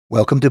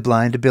Welcome to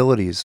Blind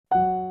Abilities.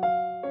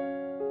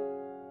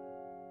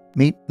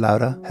 Meet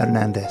Laura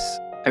Hernandez.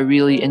 I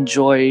really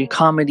enjoy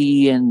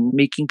comedy and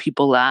making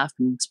people laugh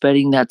and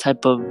spreading that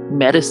type of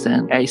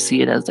medicine. I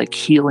see it as like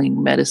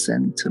healing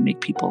medicine to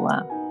make people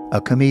laugh. A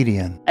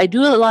comedian. I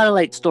do a lot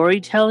of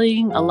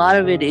storytelling. A lot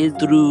of it is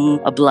through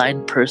a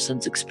blind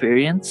person's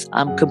experience.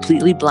 I'm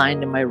completely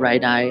blind in my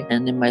right eye,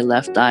 and in my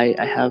left eye,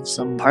 I have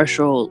some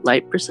partial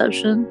light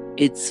perception.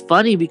 It's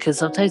funny because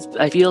sometimes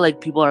I feel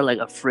like people are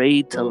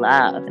afraid to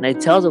laugh. And I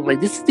tell them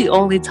this is the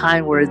only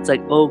time where it's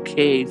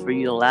okay for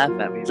you to laugh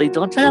at me.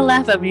 Don't try to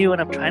laugh at me when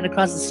I'm trying to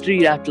cross the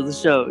street after the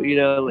show,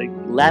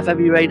 laugh at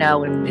me right now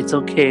when it's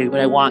okay,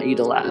 when I want you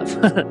to laugh.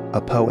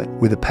 A poet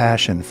with a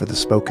passion for the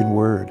spoken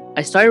word.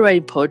 I started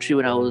writing poetry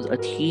when I was a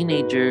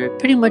teenager,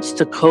 pretty much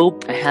to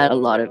cope. I had a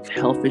lot of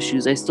health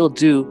issues. I still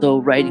do. So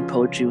writing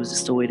poetry was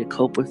just a way to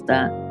cope with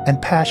that.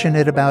 And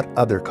passionate about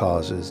other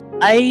causes.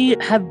 I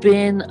have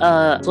been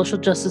a social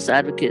justice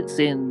advocate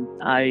since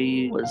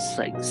I was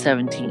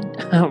 17.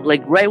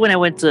 Right when I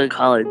went to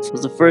college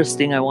was the first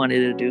thing I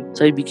wanted to do.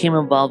 So I became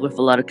involved with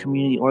a lot of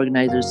community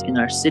organizers in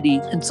our city.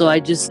 And so I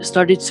just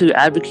started to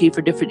advocate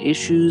for different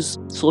issues.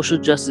 Social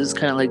justice is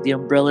kind of the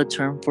umbrella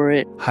term for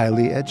it.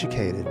 Highly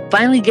educated.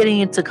 Finally getting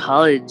into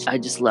college, I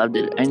just loved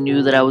it. I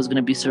knew that I was going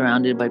to be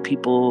surrounded by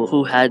people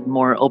who had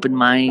more open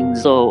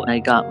minds. So I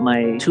got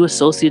my 2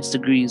 associate's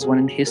degrees, one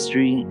in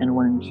history and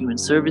one in human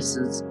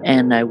services.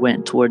 And I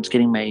went towards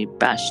getting my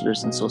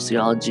bachelor's in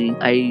sociology.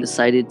 I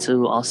decided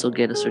to also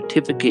get a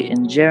certificate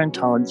in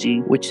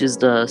gerontology, which is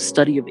the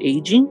study of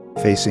aging.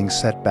 Facing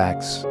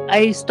setbacks.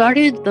 I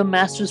started the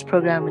master's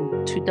program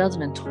in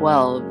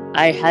 2012.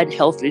 I had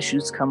health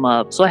issues come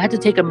up, so I had to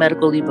take a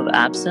medical leave of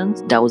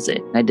absence. That was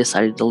it. I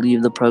decided to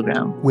leave the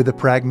program. With a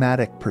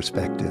pragmatic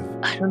perspective.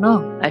 I don't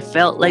know. I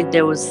felt like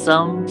there was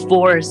some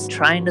force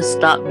trying to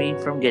stop me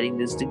from getting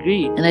this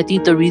degree. And I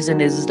think the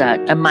reason is that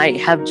I might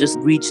have just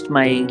reached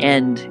my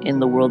end in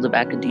the world of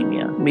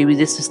academia. Maybe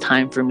this is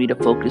time for me to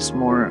focus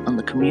more on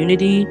the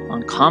community,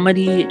 on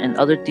comedy, and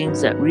other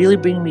things that really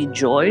bring me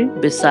joy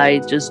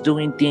besides just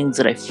doing things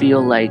that I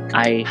feel like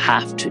I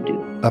have to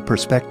do. A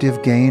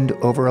perspective gained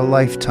over a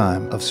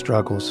lifetime of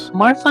struggles.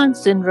 Marfan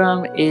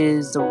Syndrome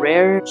is a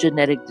rare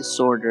genetic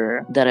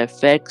disorder that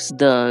affects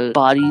the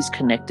body's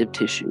connective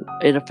tissue.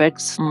 It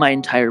affects my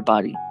entire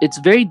body. It's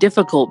very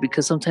difficult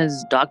because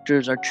sometimes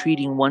doctors are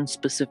treating one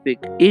specific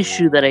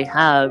issue that I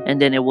have,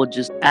 and then it will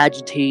just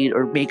agitate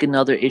or make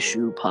another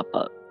issue pop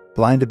up.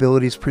 Blind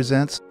Abilities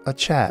presents a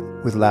chat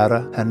with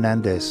Laura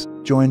Hernandez.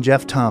 Join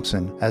Jeff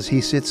Thompson as he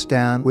sits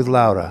down with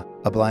Laura,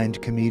 a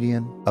blind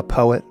comedian, a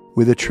poet,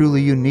 with a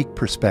truly unique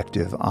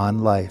perspective on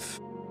life.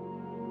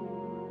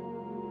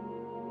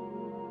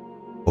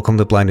 Welcome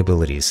to Blind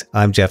Abilities.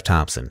 I'm Jeff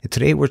Thompson. And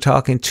today we're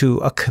talking to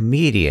a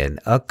comedian,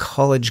 a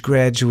college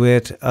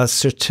graduate, a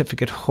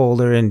certificate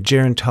holder in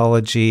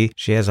gerontology.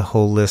 She has a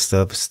whole list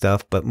of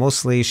stuff, but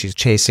mostly she's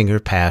chasing her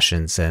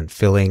passions and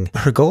filling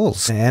her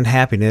goals and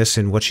happiness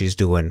in what she's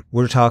doing.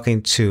 We're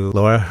talking to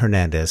Laura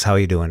Hernandez. How are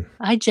you doing?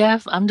 Hi,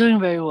 Jeff. I'm doing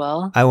very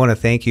well. I want to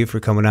thank you for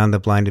coming on the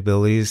Blind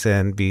Abilities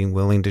and being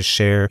willing to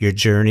share your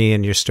journey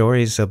and your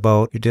stories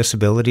about your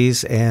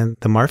disabilities and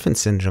the Marfan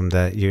Syndrome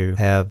that you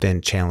have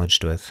been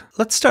challenged with.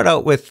 Let's start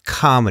out with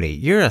comedy.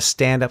 You're a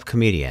stand-up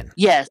comedian.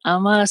 Yes,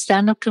 I'm a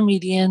stand-up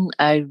comedian.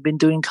 I've been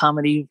doing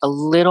comedy a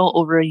little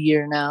over a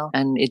year now,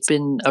 and it's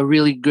been a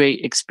really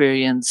great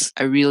experience.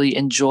 I really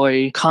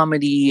enjoy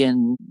comedy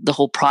and the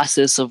whole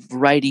process of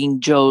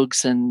writing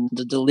jokes and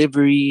the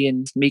delivery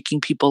and making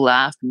people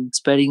laugh and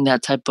spreading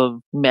that type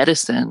of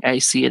medicine. I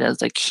see it as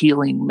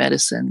healing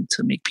medicine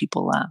to make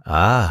people laugh.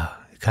 Ah.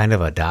 Kind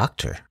of a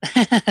doctor.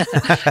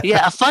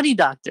 Yeah, a funny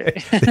doctor.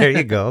 There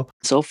you go.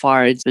 So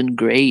far, it's been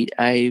great.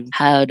 I've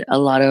had a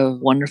lot of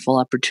wonderful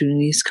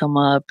opportunities come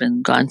up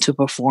and gotten to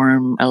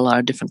perform at a lot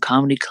of different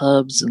comedy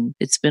clubs, and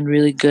it's been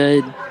really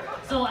good.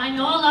 So I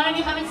know a lot of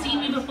you haven't seen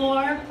me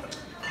before.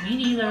 Me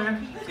neither.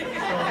 So,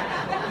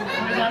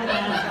 I got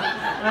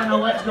that. I don't know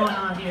what's going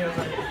on here,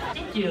 but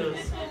thank you.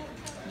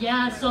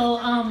 Yeah, so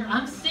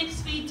I'm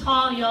 6 feet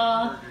tall,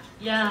 y'all.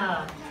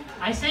 Yeah.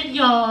 I said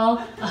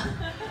y'all.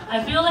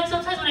 I feel like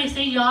sometimes when I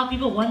say y'all,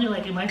 people wonder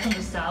am I from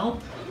the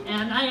South?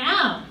 And I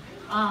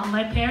am.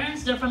 My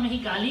parents, they're from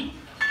Mexicali.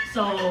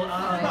 So,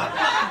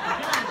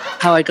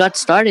 How I got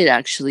started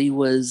actually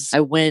was I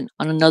went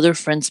on another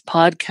friend's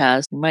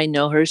podcast. You might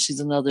know her.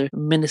 She's another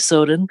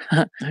Minnesotan.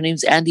 Her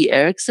name's Andy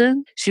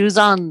Erickson. She was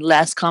on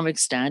Last Comic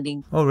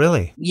Standing. Oh,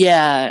 really?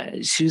 Yeah,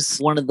 she was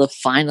one of the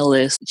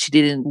finalists. She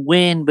didn't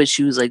win, but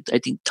she was I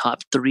think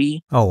top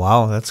 3. Oh,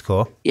 wow. That's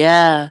cool.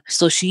 Yeah.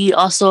 So she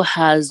also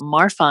has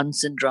Marfan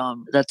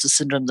Syndrome. That's a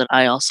syndrome that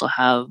I also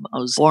have. I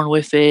was born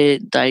with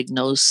it,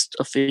 diagnosed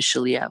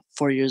officially at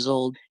 4 years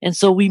old. And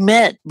so we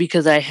met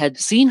because I had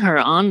seen her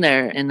on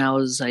there and I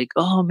was like,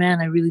 oh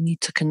man, I really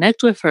need to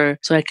connect with her.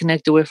 So I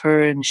connected with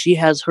her and she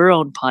has her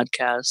own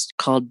podcast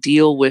called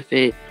Deal With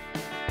It.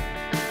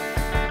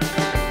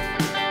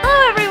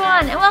 Hello everyone!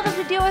 everyone, and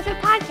welcome to Deal With It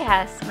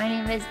podcast. My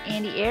name is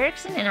Andy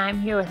Erickson, and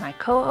I'm here with my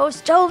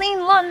co-host,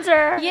 Jolene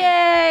Lunzer.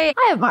 Yay!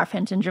 I have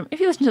Marfan Syndrome.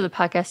 If you listen to the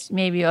podcast,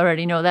 maybe you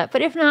already know that,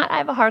 but if not, I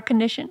have a heart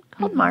condition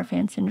called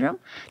Marfan Syndrome.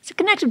 It's a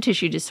connective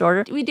tissue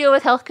disorder. We deal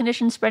with health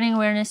conditions, spreading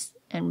awareness,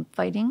 and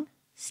fighting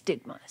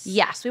stigmas.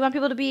 Yes, we want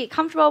people to be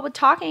comfortable with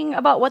talking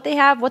about what they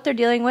have, what they're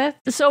dealing with.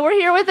 So we're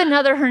here with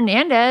another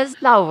Hernandez,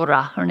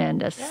 Laura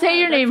Hernandez. Yeah, Say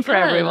your name for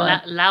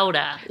everyone.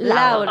 Laura.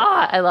 Loud.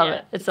 Ah, I love Yeah,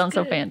 it. It sounds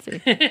so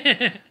fancy.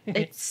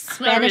 It's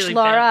Spanish really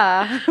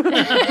Laura.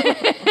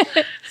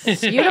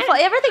 Beautiful.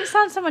 Everything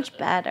sounds so much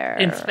better.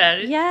 In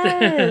Spanish?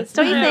 Yes.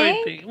 Don't you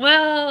think?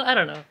 Well, I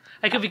don't know.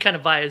 I could be kind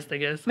of biased, I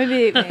guess.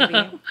 Maybe.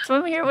 So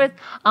I'm here with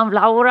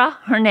Laura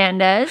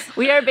Hernandez.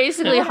 We are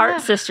basically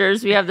heart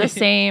sisters. We have the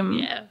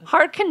same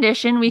heart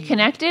condition. We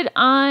connected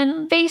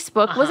on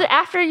Facebook. Was it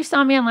after you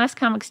saw me on Last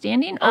Comic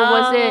Standing, or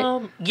was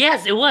it?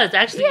 Yes, it was.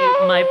 Actually,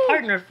 my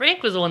partner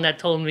Frank was the one that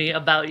told me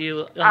about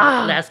you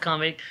on the Last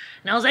Comic.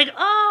 And I was like,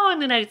 oh, and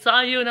then I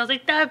saw you and I was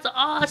like, that's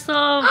awesome.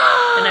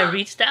 And I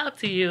reached out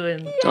to you.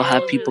 And they'll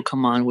have people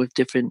come on with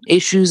different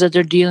issues that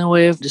they're dealing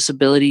with,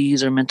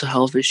 disabilities or mental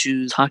health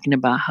issues, talking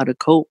about how to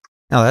cope.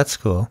 Oh, that's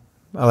cool.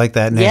 I like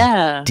that name.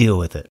 Yeah. Deal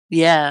with it.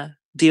 Yeah.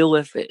 Deal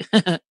with it.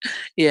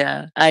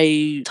 Yeah.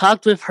 I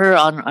talked with her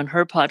on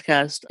her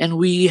podcast, and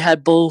we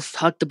had both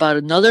talked about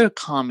another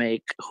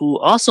comic who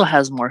also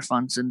has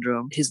Marfan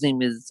Syndrome. His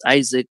name is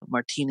Isaac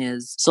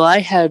Martinez. So I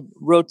had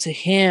wrote to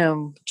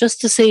him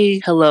just to say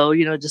hello,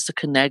 just to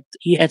connect.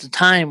 He at the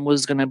time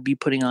was going to be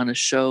putting on a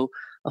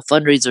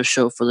fundraiser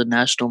show for the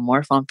National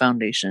Marfan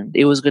Foundation.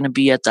 It was going to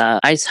be at the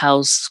Ice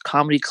House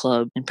Comedy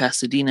Club in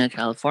Pasadena,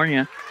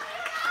 California.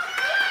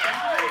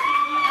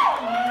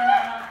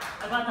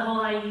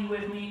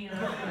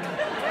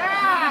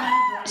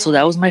 So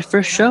that was my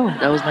first show.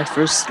 That was my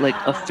first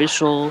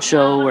official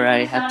show where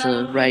I had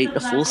to write a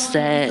full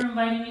set.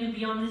 Inviting me to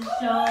be on this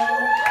show.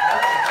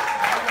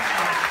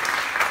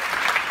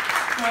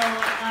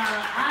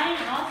 I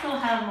also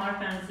have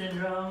Marfan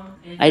Syndrome.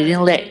 I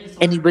didn't let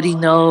anybody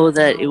know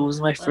that it was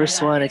my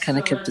first one. I kind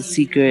of kept it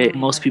secret.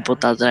 Most people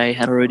thought that I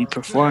had already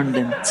performed.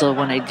 And so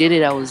when I did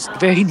it, I was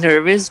very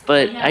nervous,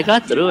 but I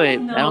got through it.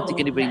 I don't think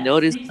anybody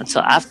noticed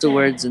until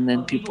afterwards. And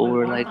then people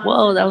were like,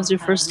 whoa, that was your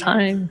first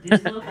time.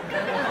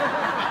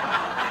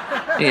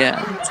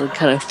 Yeah, so it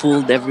kind of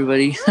fooled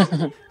everybody.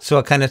 So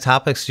what kind of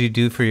topics do you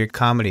do for your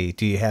comedy?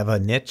 Do you have a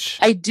niche?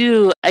 I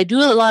do. I do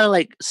a lot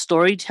of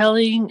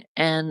storytelling,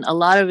 and a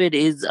lot of it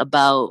is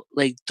about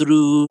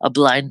through a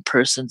blind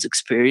person's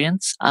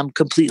experience. I'm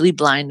completely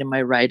blind in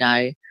my right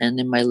eye, and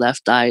in my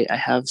left eye, I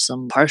have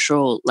some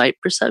partial light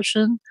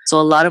perception. So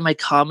a lot of my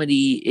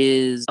comedy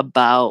is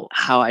about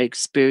how I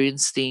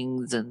experience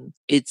things. And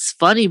it's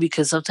funny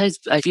because sometimes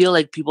I feel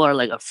like people are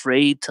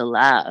afraid to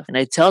laugh. And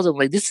I tell them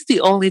this is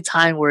the only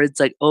time where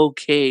it's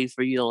okay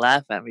for you to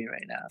laugh at me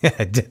right now.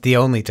 Yeah, the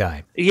only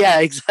time. Yeah,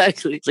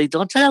 exactly. It's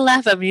don't try to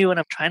laugh at me when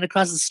I'm trying to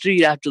cross the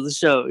street after the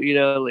show.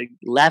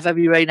 Laugh at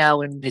me right now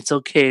when it's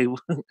okay,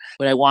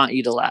 when I want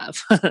you to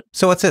laugh.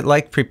 So what's it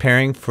like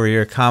preparing for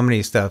your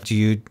comedy stuff? Do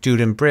you do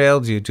it in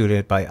Braille? Do you do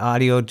it by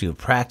audio? Do you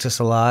practice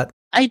a lot?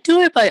 I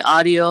do it by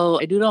audio.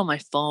 I do it on my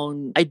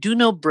phone. I do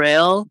know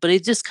Braille, but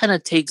it just kind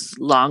of takes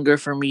longer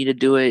for me to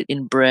do it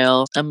in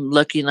Braille. I'm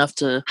lucky enough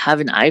to have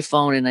an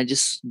iPhone, and I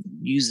just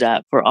use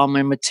that for all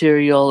my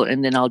material,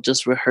 and then I'll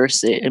just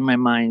rehearse it in my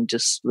mind,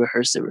 just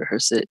rehearse it.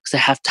 Because I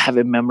have to have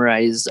it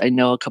memorized. I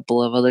know a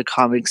couple of other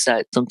comics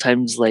that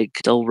sometimes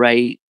they'll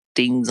write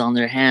things on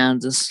their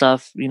hands and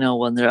stuff,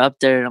 when they're up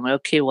there. And I'm like,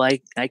 okay, well,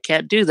 I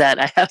can't do that.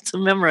 I have to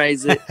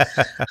memorize it.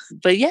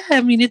 But yeah,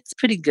 it's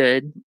pretty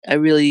good. I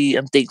really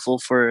am thankful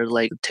for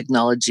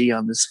technology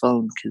on this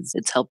phone because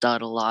it's helped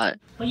out a lot.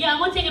 But yeah, I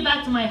want to take it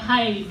back to my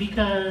height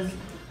because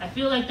I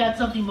feel like that's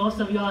something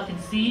most of y'all can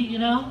see,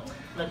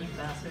 Lucky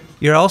bastards.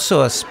 You're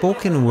also a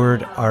spoken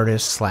word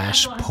artist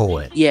 /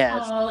 poet.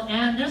 Yes.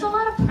 And there's a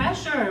lot of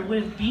pressure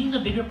with being the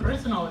bigger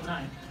person all the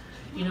time.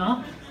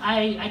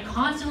 I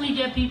constantly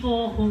get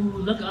people who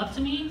look up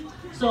to me,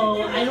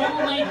 so I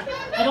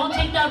don't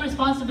take that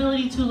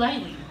responsibility too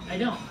lightly. I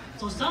don't.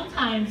 So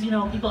sometimes,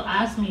 people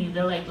ask me,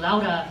 they're like,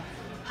 Laura,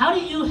 how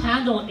do you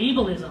handle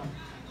ableism?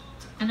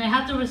 And I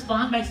have to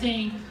respond by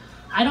saying,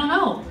 I don't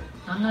know.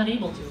 I'm not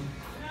able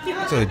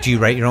to. So do you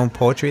write your own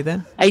poetry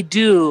then? I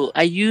do.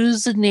 I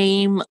use the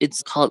name,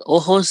 it's called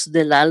Ojos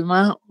Del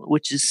Alma,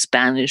 which is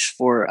Spanish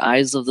for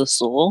eyes of the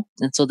soul.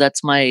 And so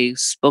that's my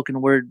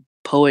spoken word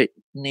poet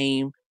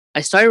name. I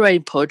started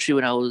writing poetry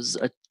when I was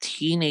a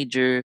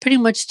teenager, pretty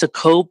much to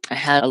cope. I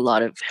had a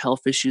lot of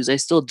health issues. I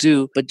still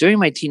do. But during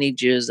my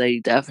teenage years, I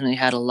definitely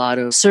had a lot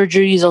of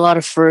surgeries, a lot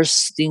of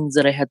first things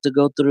that I had to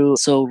go through.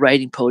 So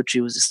writing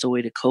poetry was just a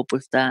way to cope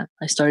with that.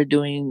 I started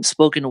doing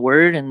spoken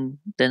word, and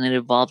then it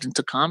evolved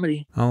into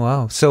comedy. Oh,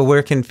 wow. So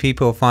where can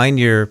people find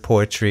your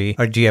poetry?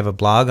 Or do you have a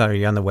blog? Are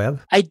you on the web?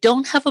 I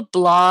don't have a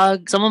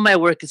blog. Some of my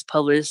work is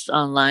published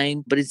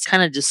online, but it's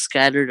kind of just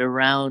scattered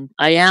around.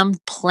 I am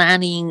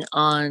planning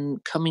on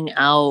coming coming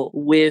out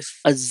with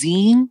a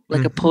zine,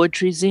 like a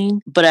poetry zine,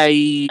 but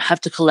I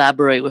have to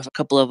collaborate with a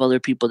couple of other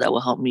people that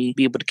will help me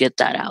be able to get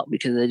that out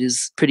because it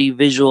is pretty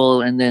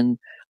visual. And then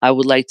I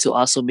would like to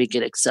also make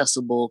it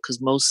accessible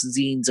because most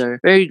zines are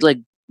very like,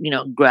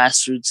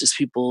 grassroots, just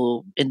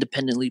people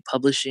independently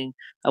publishing.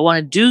 I want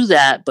to do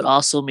that, but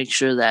also make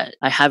sure that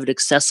I have it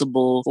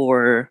accessible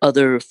for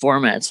other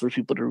formats for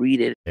people to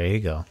read it. There you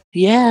go.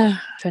 Yeah,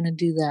 trying to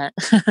do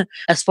that.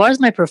 As far as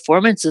my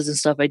performances and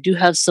stuff, I do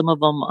have some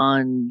of them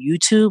on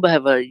YouTube. I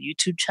have a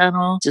YouTube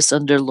channel just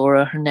under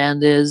Laura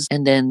Hernandez.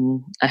 And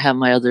then I have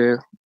my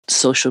other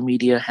social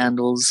media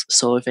handles.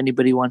 So if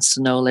anybody wants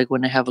to know, like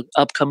when I have an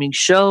upcoming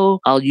show,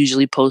 I'll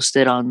usually post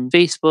it on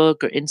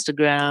Facebook or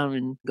Instagram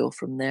and go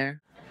from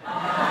there.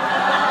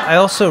 I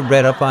also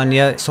read up on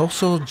you,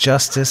 social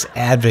justice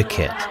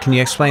advocate. Can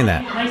you explain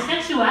that? My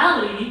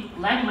sexuality,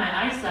 like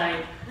my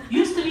eyesight,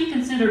 used to be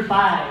considered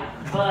bi,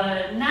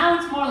 but now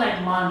it's more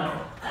like mono.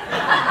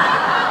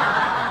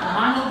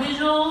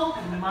 Mono-visual,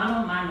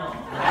 mono.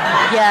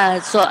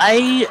 Yeah, so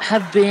I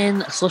have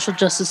been a social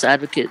justice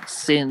advocate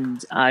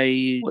since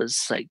I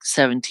was like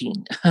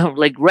 17.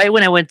 Like right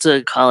when I went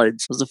to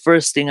college was the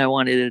first thing I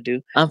wanted to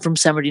do. I'm from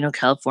San Bernardino,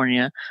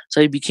 California.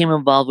 So I became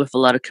involved with a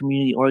lot of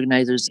community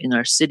organizers in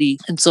our city.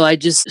 And so I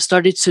just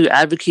started to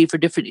advocate for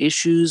different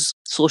issues.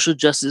 Social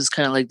justice is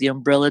kind of like the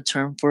umbrella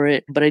term for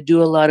it. But I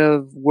do a lot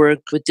of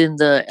work within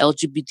the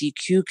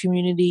LGBTQ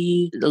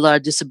community, a lot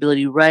of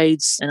disability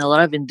rights, and a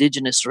lot of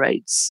indigenous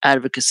rights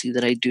advocacy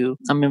that I do.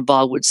 I'm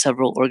involved with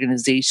several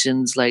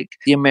organizations like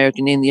the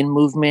American Indian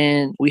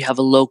Movement. We have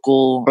a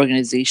local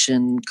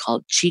organization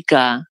called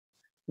CHICA,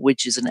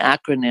 which is an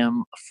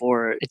acronym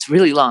for, it's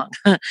really long.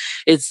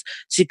 It's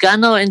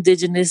Chicano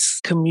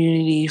Indigenous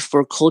Community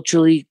for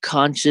Culturally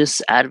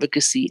Conscious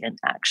Advocacy and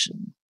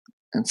Action.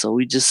 And so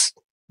we just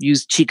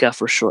use CHICA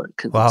for short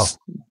because it's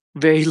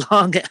very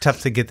long.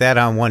 Tough to get that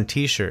on one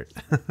t-shirt.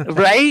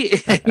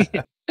 Right?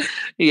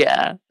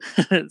 Yeah.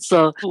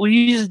 So we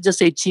usually just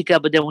say chica,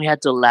 but then we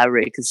had to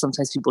elaborate because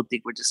sometimes people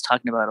think we're just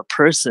talking about a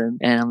person.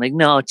 And I'm like,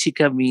 no,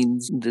 chica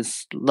means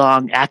this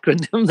long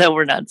acronym that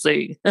we're not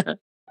saying.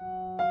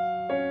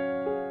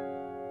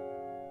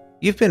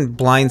 You've been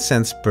blind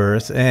since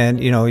birth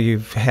and,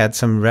 you've had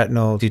some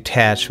retinal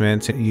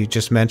detachment. You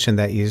just mentioned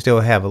that you still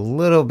have a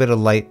little bit of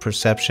light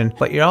perception,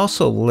 but you're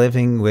also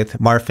living with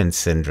Marfan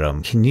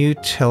Syndrome. Can you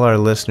tell our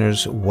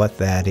listeners what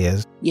that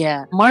is?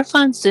 Yeah.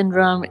 Marfan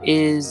Syndrome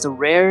is a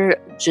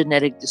rare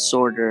genetic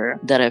disorder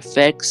that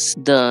affects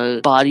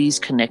the body's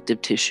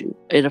connective tissue.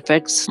 It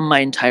affects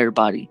my entire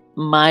body.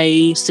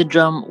 My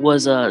syndrome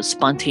was a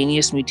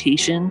spontaneous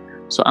mutation.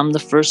 So I'm the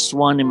first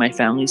one in my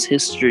family's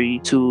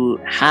history to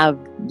have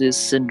this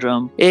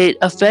syndrome. It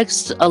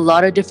affects a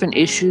lot of different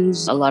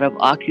issues, a lot of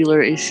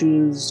ocular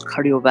issues,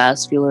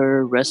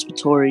 cardiovascular,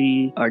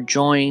 respiratory, our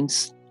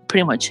joints,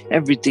 pretty much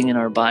everything in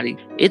our body.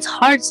 It's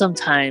hard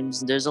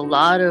sometimes. There's a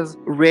lot of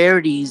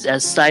rarities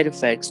as side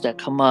effects that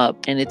come up,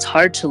 and it's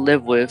hard to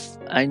live with.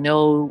 I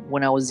know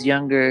when I was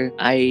younger,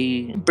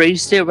 I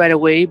embraced it right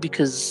away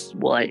because,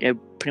 I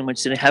pretty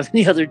much didn't have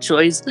any other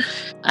choice.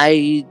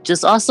 I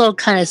just also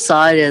kind of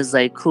saw it as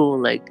like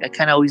cool. Like I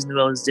kind of always knew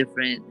I was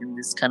different, and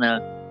this kind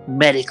of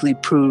medically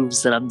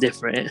proves that I'm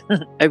different.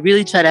 I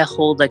really try to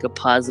hold like a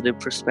positive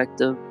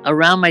perspective.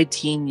 Around my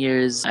teen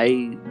years,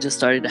 I just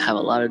started to have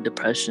a lot of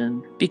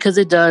depression because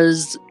it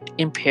does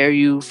impair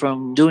you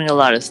from doing a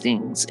lot of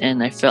things.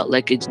 And I felt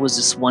like it was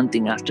just one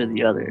thing after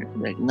the other.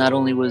 Like not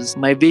only was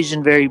my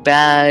vision very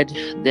bad,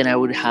 then I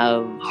would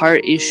have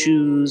heart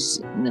issues,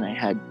 and then I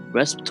had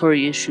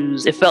respiratory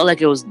issues. It felt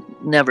like it was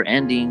never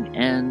ending.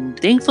 And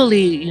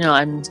thankfully,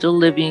 I'm still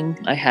living.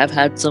 I have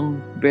had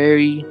some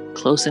very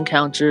close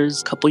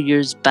encounters. A couple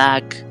years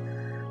back,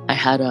 I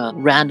had a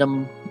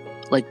random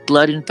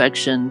blood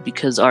infection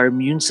because our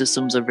immune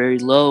systems are very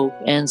low.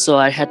 And so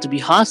I had to be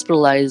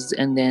hospitalized.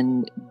 And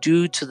then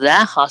due to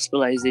that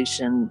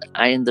hospitalization,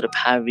 I ended up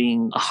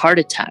having a heart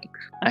attack.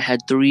 I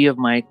had 3 of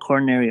my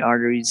coronary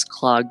arteries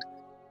clogged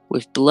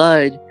with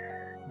blood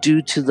due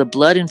to the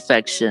blood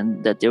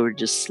infection that they were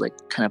just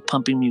kind of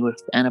pumping me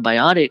with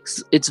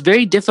antibiotics. It's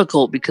very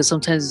difficult because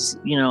sometimes,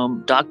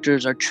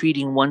 doctors are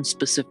treating one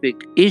specific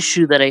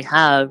issue that I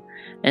have,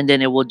 and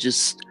then it will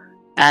just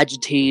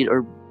agitate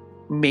or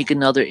make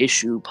another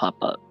issue pop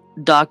up.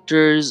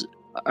 Doctors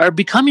are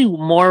becoming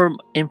more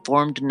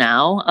informed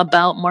now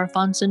about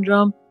Marfan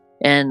Syndrome,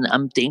 and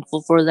I'm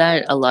thankful for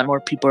that. A lot more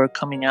people are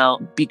coming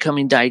out,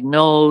 becoming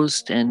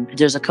diagnosed, and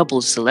there's a couple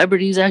of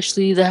celebrities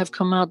actually that have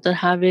come out that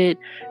have it.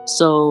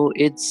 So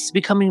it's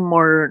becoming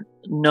more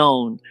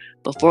known.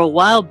 But for a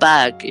while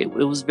back, it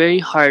was very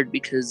hard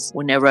because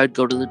whenever I'd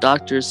go to the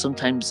doctors,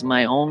 sometimes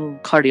my own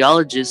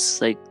cardiologists,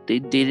 they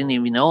didn't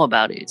even know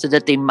about it. So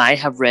that they might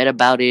have read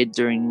about it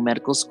during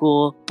medical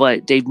school,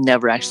 but they've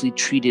never actually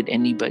treated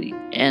anybody.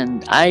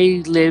 And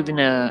I live in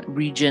a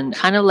region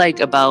kind of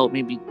about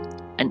maybe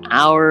an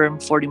hour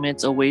and 40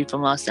 minutes away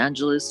from Los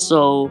Angeles.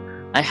 So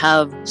I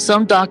have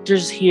some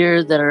doctors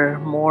here that are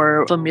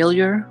more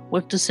familiar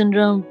with the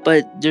syndrome,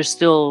 but there's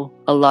still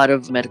a lot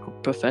of medical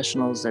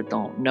professionals that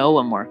don't know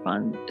what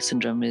Marfan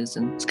syndrome is.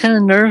 And it's kind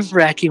of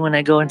nerve-wracking when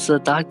I go into the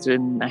doctor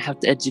and I have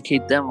to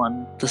educate them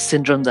on the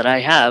syndrome that I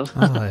have.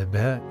 Oh, I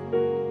bet.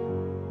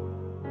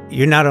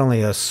 You're not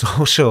only a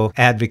social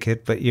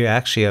advocate, but you're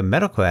actually a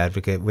medical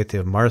advocate with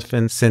the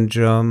Marfan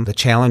syndrome, the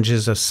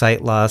challenges of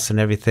sight loss and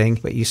everything.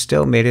 But you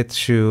still made it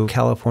through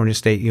California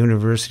State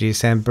University,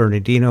 San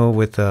Bernardino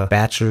with a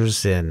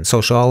bachelor's in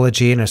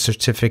sociology and a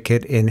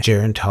certificate in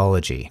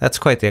gerontology. That's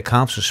quite the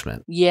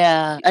accomplishment.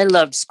 Yeah, I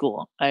loved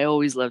school. I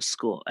always loved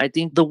school. I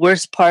think the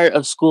worst part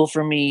of school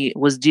for me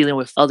was dealing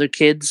with other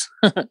kids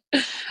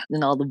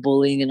and all the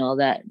bullying and all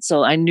that.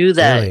 So I knew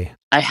that Really?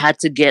 I had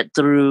to get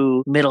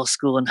through middle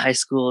school and high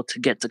school to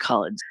get to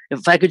college.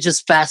 If I could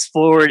just fast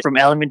forward from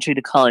elementary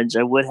to college,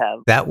 I would have.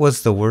 That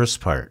was the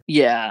worst part.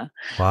 Yeah.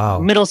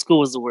 Wow. Middle school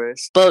was the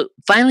worst. But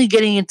finally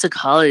getting into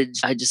college,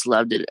 I just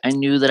loved it. I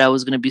knew that I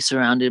was going to be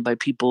surrounded by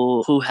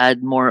people who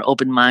had more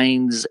open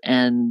minds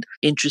and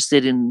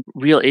interested in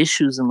real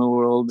issues in the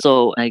world.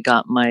 So I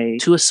got my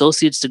 2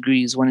 associate's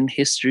degrees, one in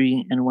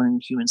history and one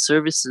in human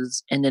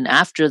services. And then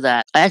after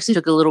that, I actually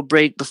took a little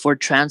break before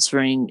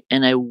transferring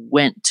and I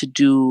went to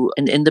do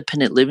an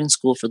independent living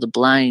school for the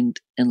blind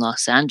in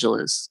Los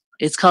Angeles.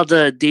 It's called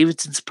the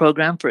Davidson's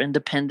Program for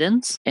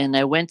Independence. And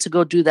I went to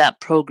go do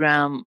that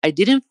program. I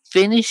didn't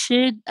finish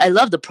it. I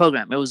loved the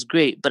program. It was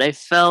great, but I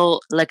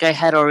felt like I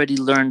had already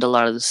learned a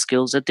lot of the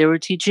skills that they were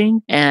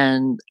teaching.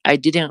 And I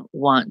didn't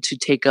want to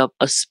take up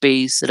a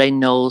space that I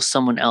know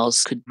someone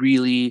else could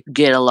really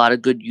get a lot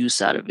of good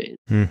use out of it.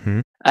 Mm-hmm.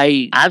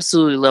 I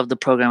absolutely love the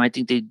program. I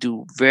think they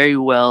do very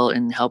well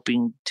in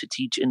helping to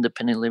teach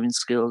independent living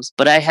skills.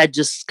 But I had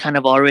just kind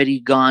of already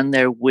gone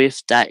there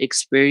with that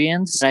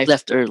experience. I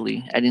left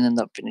early. I didn't end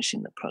up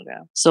finishing the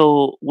program.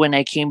 So when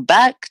I came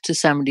back to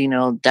San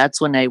Bernardino,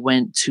 that's when I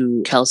went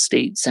to Cal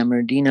State San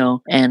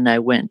Bernardino and I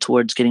went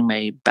towards getting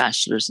my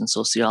bachelor's in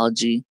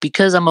sociology.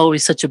 Because I'm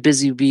always such a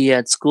busy bee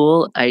at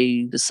school,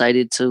 I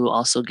decided to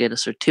also get a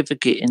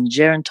certificate in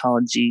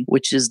gerontology,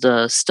 which is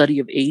the study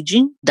of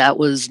aging. That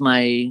was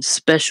my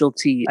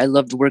specialty. I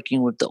loved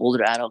working with the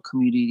older adult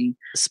community,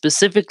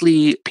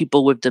 specifically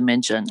people with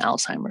dementia and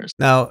Alzheimer's.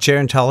 Now,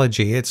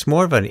 gerontology, it's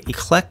more of an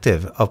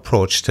eclectic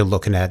approach to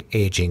looking at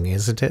aging,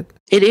 isn't it?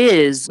 It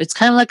is. It's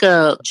kind of like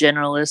a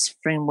generalist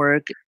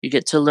framework. You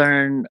get to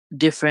learn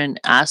different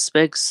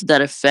aspects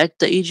that affect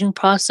the aging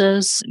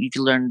process. You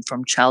can learn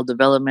from child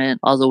development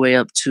all the way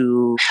up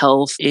to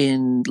health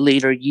in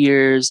later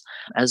years,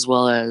 as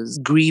well as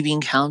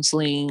grieving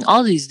counseling,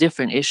 all these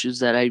different issues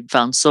that I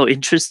found so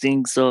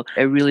interesting. So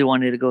I really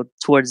wanted to go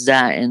towards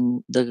that.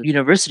 And the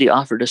university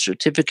offered a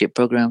certificate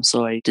program.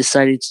 So I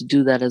decided to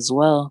do that as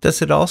well.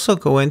 Does it also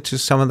go into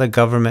some of the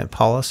government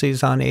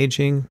policies on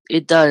aging?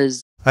 It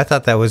does. I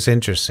thought that was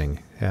interesting.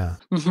 Yeah.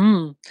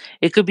 Mm-hmm.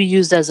 It could be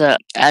used as an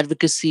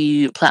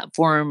advocacy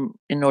platform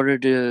in order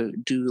to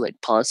do like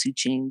policy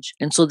change.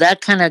 And so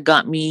that kind of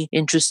got me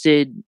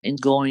interested in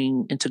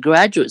going into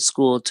graduate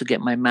school to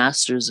get my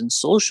master's in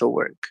social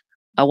work.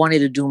 I wanted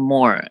to do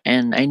more.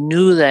 And I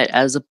knew that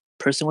as a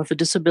person with a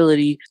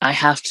disability, I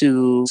have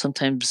to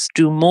sometimes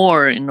do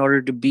more in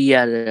order to be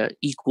at an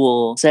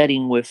equal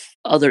setting with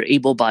other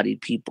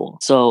able-bodied people.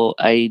 So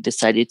I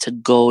decided to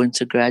go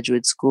into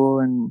graduate school,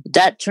 and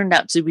that turned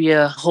out to be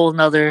a whole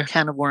nother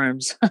can of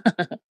worms.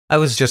 I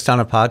was just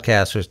on a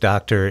podcast with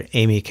Dr.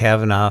 Amy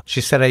Kavanaugh.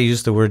 She said I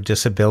used the word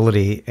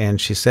disability,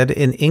 and she said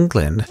in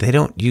England, they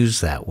don't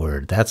use that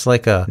word. That's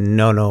like a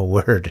no-no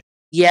word.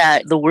 Yeah,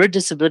 the word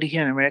disability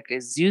here in America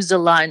is used a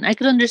lot. And I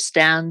could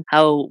understand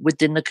how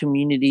within the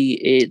community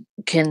it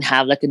can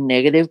have like a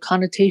negative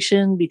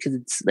connotation because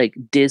it's like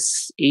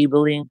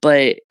disabling.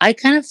 But I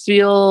kind of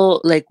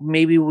feel like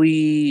maybe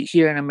we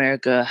here in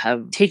America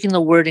have taken the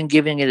word and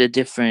giving it a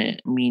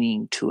different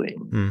meaning to it.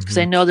 Because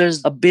I know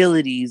there's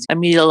abilities. I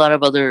meet a lot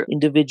of other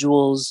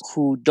individuals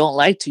who don't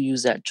like to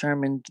use that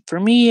term. And for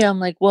me,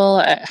 I'm like,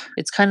 well,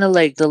 it's kind of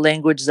like the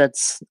language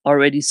that's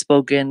already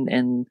spoken,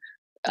 and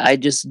I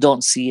just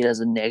don't see it as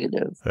a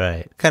negative.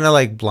 Right. Kind of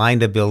like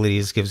blind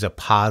abilities gives a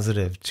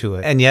positive to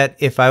it. And yet,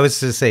 if I was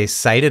to say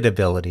sighted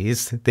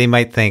abilities, they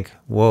might think,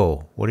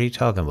 whoa, what are you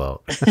talking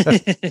about?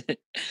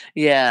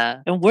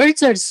 Yeah. And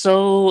words are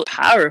so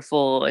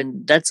powerful.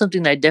 And that's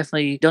something that I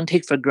definitely don't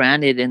take for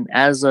granted. And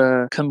as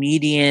a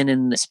comedian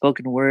and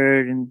spoken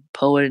word and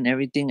poet and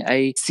everything,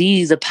 I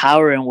see the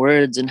power in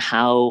words and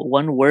how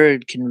one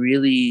word can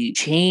really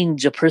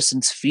change a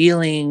person's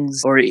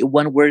feelings, or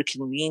one word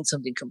can mean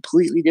something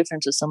completely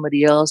different to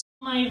somebody else.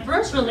 My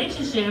first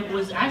relationship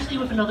was actually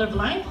with another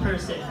blind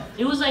person.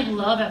 It was like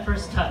love at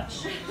first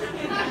touch.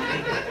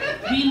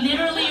 We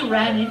literally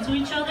ran into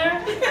each other,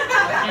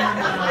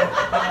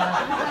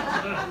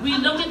 and we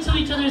looked into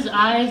each other's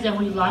eyes and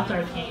we locked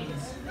our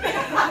canes. It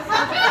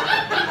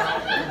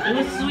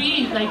was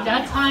sweet. Like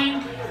that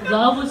time,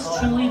 love was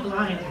truly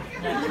blind.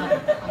 That time,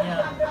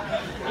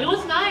 yeah. It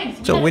was nice.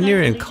 Thanks. So Yeah, when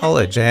you're in definitely.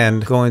 college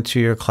and going to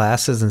your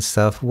classes and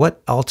stuff,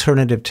 what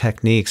alternative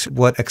techniques,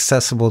 what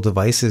accessible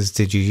devices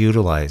did you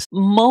utilize?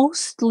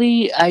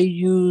 Mostly I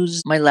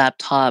use my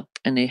laptop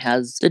and it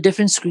has the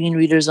different screen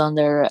readers on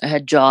there. I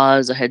had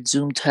JAWS, I had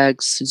Zoom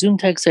Text. Zoom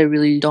Text I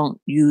really don't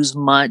use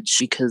much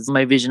because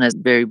my vision is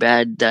very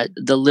bad, that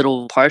the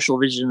little partial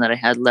vision that I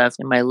had left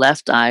in my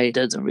left eye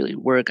doesn't really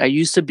work. I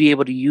used to be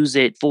able to use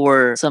it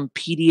for some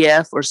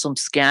PDF or some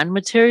scan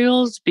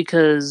materials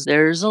because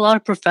there's a lot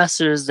of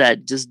professors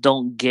that just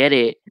don't get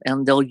it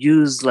and they'll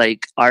use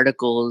like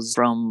articles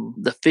from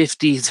the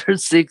 50s or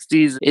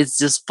 60s. It's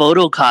just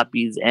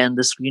photocopies and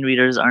the screen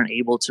readers aren't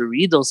able to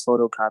read those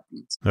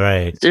photocopies.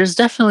 Right. There's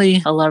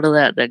definitely a lot of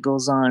that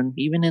goes on,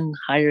 even in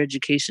higher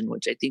education,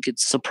 which I think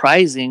it's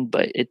surprising,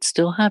 but it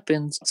still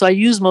happens. So I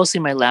use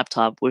mostly my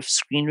laptop with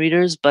screen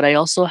readers, but I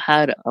also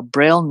had a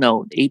Braille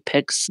note,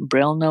 Apex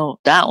Braille note.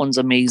 That one's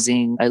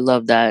amazing. I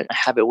love that. I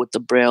have it with the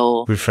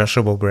Braille.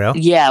 Refreshable Braille?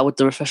 Yeah, with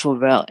the refreshable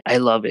Braille. I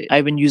love it.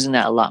 I've been using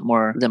that a lot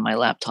more than my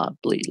laptop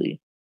lately.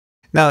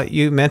 Now,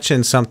 you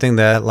mentioned something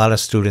that a lot of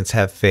students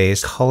have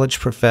faced, college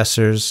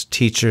professors,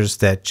 teachers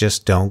that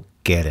just don't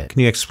get it. Can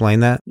you explain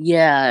that?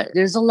 Yeah,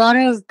 there's a lot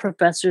of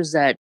professors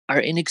that are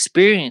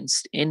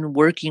inexperienced in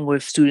working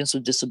with students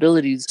with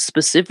disabilities,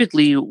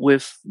 specifically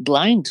with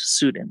blind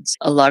students.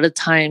 A lot of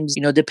times,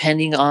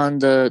 depending on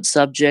the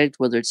subject,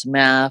 whether it's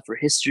math or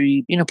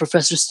history,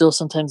 professors still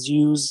sometimes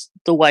use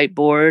the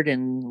whiteboard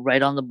and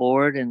write on the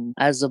board. And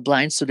as a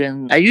blind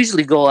student, I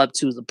usually go up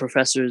to the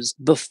professors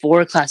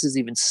before classes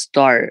even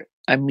start.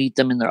 I meet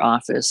them in their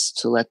office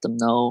to let them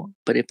know.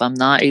 But if I'm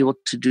not able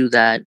to do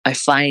that, I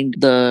find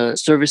the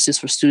services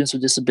for students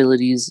with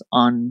disabilities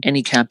on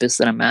any campus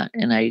that I'm at.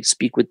 And I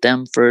speak with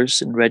them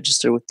first and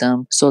register with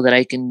them so that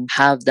I can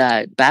have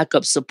that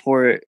backup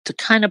support to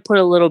kind of put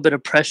a little bit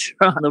of pressure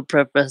on the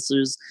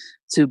professors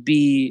to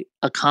be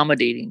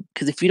accommodating.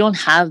 Because if you don't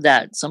have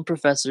that, some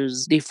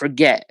professors, they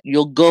forget.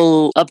 You'll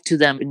go up to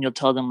them and you'll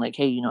tell them like,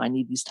 hey, I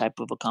need these type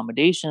of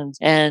accommodations.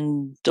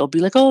 And they'll be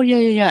like, oh,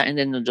 yeah. And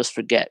then they'll just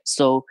forget.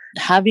 So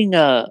having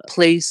a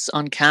place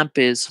on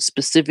campus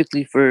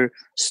specifically for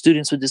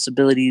students with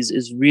disabilities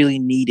is really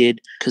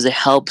needed because it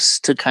helps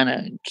to kind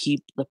of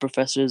keep the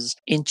professors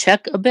in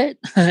check a bit.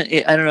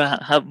 I don't know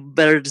how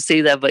better to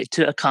say that, but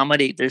to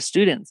accommodate their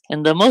students.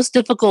 And the most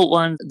difficult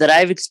one that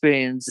I've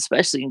experienced,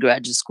 especially in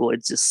graduate school,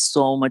 it's just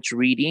so much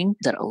reading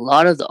that a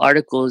lot of the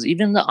articles,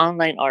 even the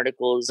online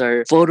articles,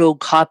 are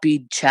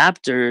photocopied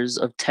chapters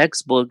of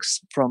textbooks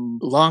from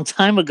a long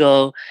time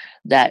ago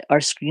that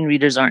our screen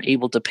readers aren't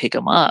able to pick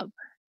them up.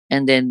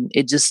 And then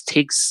it just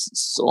takes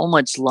so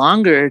much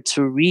longer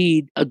to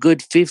read a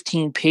good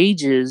 15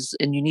 pages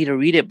and you need to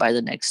read it by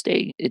the next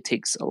day. It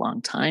takes a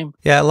long time.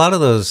 Yeah, a lot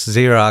of those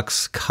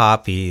Xerox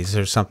copies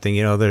or something,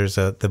 there's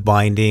the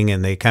binding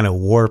and they kind of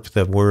warp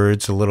the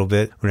words a little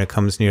bit when it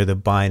comes near the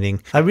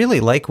binding. I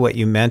really like what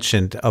you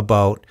mentioned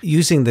about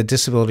using the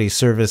Disability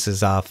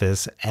Services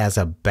Office as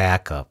a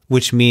backup,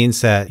 which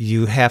means that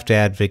you have to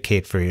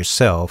advocate for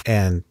yourself.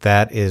 And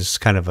that is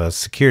kind of a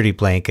security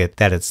blanket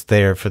that it's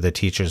there for the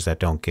teachers that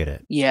don't get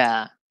it.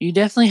 Yeah, you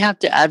definitely have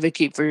to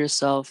advocate for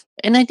yourself.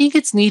 And I think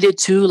it's needed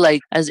too,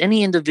 like as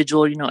any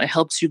individual, it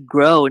helps you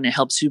grow and it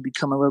helps you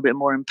become a little bit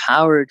more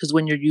empowered. Because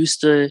when you're used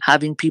to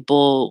having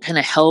people kind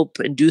of help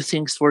and do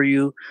things for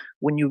you,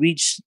 when you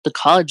reach the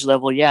college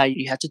level, yeah,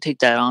 you have to take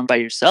that on by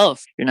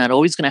yourself. You're not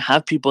always going to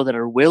have people that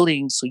are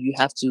willing. So you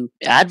have to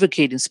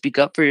advocate and speak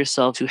up for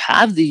yourself to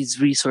have these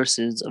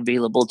resources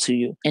available to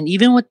you. And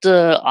even with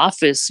the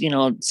office,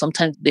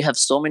 sometimes they have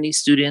so many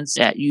students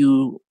that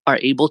you are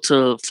able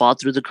to fall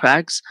through the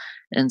cracks.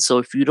 And so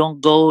if you don't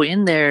go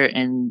in there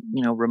and,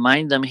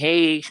 remind them,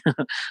 hey,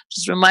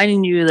 just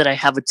reminding you that I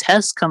have a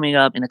test coming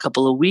up in a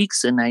couple of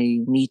weeks and I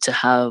need to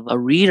have a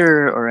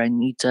reader or I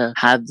need to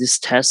have this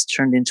test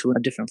turned into a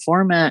different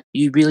format,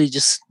 you really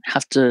just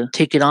have to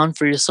take it on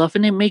for yourself.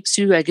 And it makes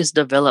you, I guess,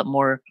 develop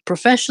more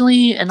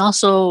professionally and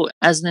also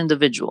as an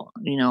individual.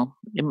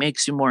 It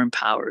makes you more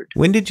empowered.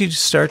 When did you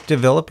start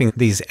developing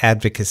these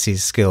advocacy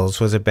skills?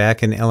 Was it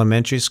back in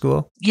elementary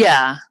school?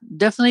 Yeah,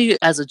 definitely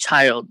as a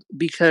child,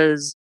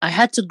 because I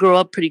had to grow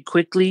up pretty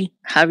quickly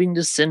having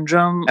this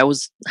syndrome. I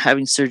was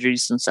having surgery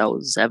since I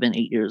was 7,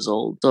 8 years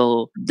old.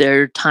 So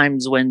there are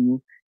times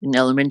when in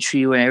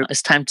elementary where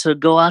it's time to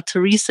go out to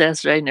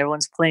recess, right? And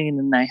everyone's playing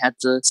and I had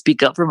to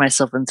speak up for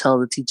myself and tell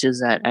the teachers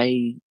that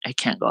I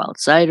can't go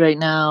outside right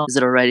now. Is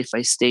it all right if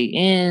I stay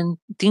in?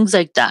 Things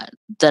like that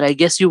I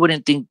guess you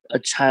wouldn't think a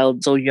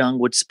child so young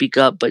would speak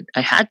up, but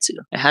I had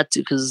to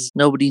because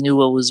nobody knew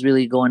what was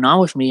really going on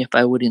with me if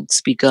I wouldn't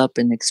speak up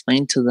and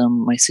explain to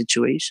them my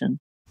situation.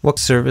 What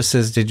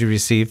services did you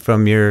receive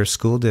from your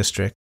school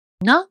district?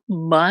 Not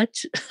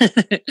much.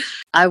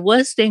 I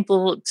was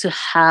thankful to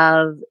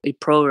have a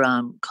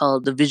program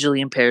called the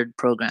Visually Impaired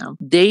Program.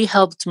 They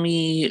helped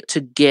me to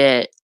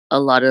get a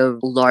lot of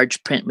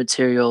large print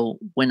material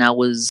when I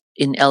was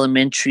in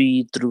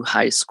elementary through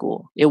high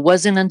school. It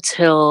wasn't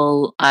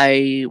until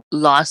I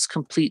lost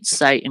complete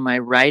sight in my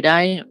right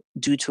eye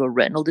due to a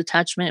retinal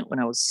detachment when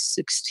I was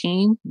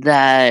 16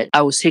 that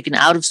I was taken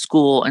out of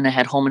school and I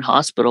had home and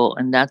hospital.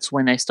 And that's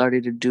when I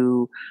started to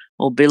do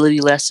mobility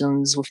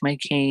lessons with my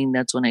cane.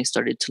 That's when I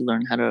started to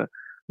learn how to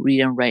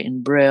read and write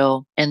in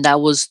Braille. And that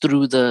was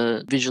through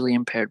the visually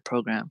impaired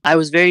program. I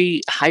was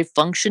very high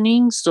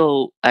functioning,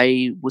 so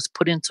I was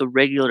put into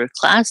regular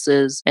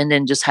classes and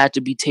then just had to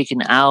be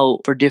taken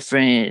out for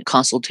different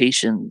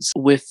consultations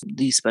with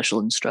these special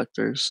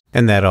instructors.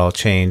 And that all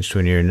changed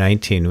when you're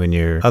 19, when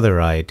your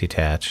other eye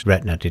detached,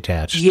 retina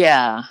detached.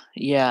 Yeah,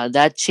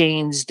 that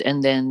changed.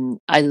 And then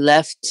I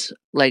left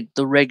like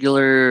the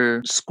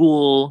regular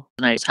school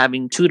and I was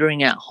having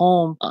tutoring at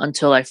home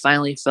until I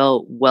finally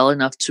felt well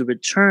enough to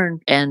return.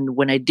 And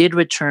when I did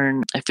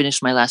return, I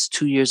finished my last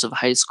 2 years of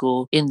high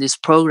school in this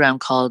program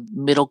called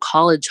Middle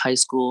College High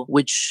School,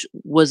 which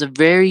was a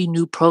very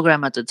new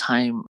program at the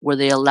time where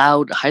they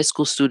allowed high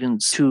school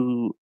students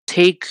to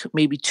take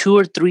maybe 2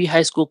 or 3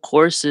 high school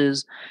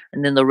courses,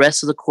 and then the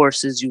rest of the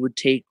courses you would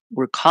take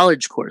were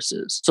college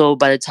courses. So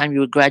by the time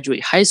you would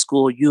graduate high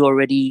school, you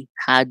already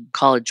had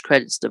college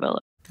credits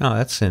developed. Oh,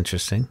 that's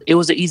interesting. It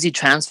was an easy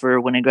transfer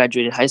when I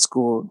graduated high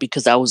school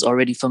because I was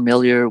already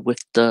familiar with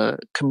the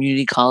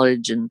community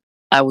college and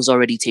I was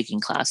already taking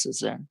classes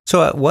there.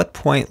 So at what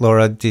point,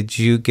 Laura, did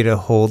you get a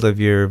hold of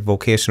your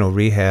vocational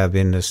rehab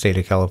in the state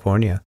of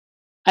California?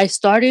 I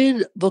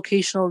started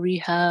vocational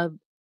rehab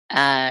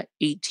at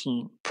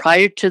 18.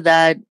 Prior to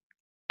that,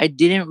 I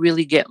didn't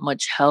really get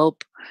much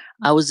help.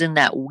 I was in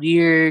that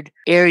weird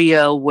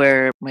area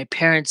where my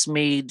parents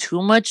made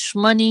too much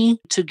money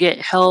to get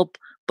help,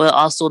 but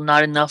also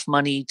not enough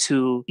money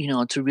to,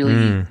 to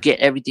really get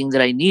everything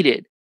that I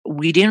needed.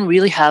 We didn't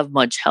really have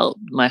much help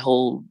my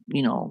whole,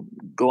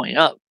 growing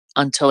up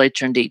until I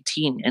turned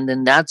 18. And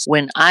then that's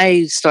when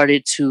I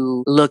started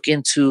to look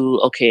into,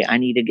 okay, I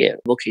need to get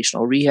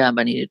vocational rehab.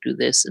 I need to do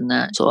this and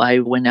that. So I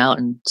went out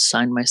and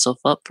signed myself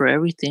up for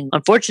everything.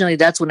 Unfortunately,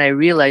 that's when I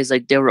realized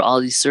like there were all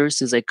these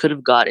services I could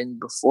have gotten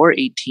before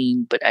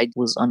 18, but I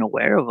was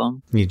unaware of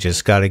them. You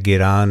just got to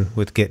get on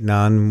with getting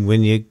on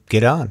when you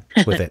get on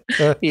with it.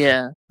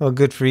 Yeah. Well,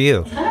 good for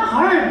you. It's kind of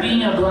hard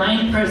being a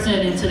blind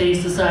person in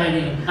today's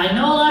society. I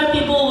know a lot of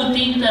people would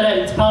think that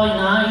it's probably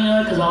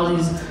not, because all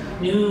these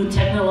new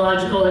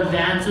technological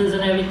advances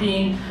and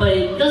everything, but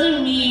it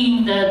doesn't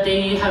mean that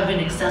they have been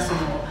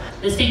accessible.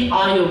 Let's take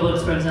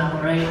audiobooks, for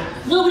example, right?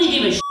 Nobody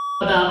gave a shit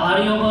about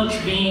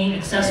audiobooks being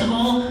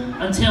accessible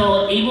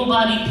until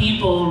able-bodied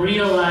people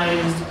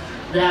realized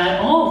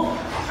that,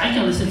 I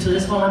can listen to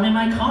this while I'm in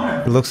my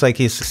car. It looks like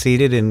you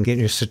succeeded in getting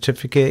your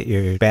certificate,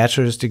 your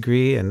bachelor's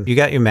degree, and you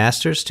got your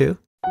master's too?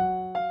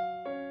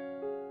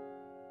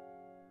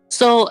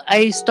 So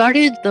I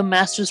started the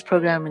master's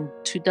program in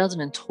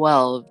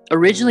 2012.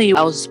 Originally,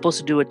 I was supposed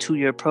to do a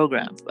 2-year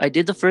program. I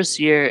did the first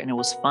year and it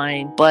was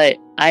fine, but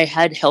I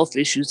had health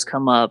issues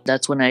come up.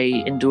 That's when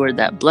I endured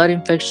that blood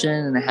infection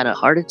and I had a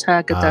heart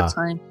attack at that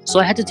time. So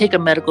I had to take a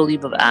medical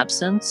leave of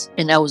absence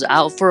and I was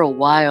out for a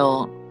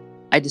while.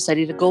 I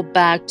decided to go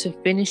back to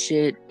finish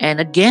it. And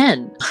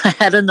again, I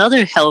had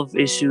another health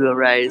issue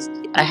arise.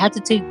 I had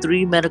to take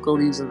 3 medical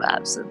leaves of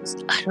absence.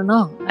 I don't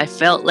know. I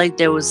felt like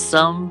there was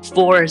some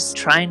force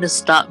trying to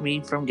stop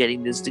me from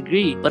getting this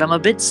degree. But I'm a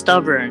bit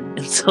stubborn.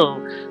 And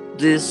so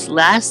this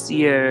last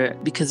year,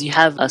 because you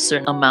have a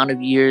certain amount of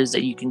years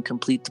that you can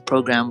complete the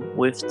program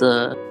with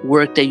the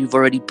work that you've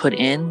already put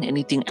in,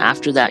 anything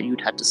after that, you'd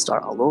have to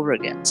start all over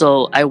again.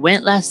 So I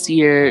went last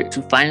year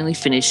to finally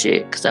finish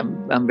it because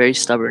I'm very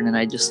stubborn and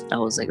I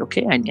was like,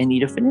 okay, I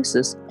need to finish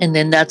this. And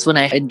then that's when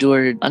I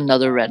endured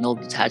another retinal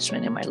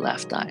detachment in my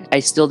left eye. I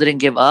still didn't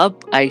give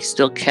up. I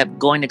still kept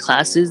going to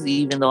classes,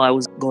 even though I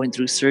was going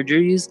through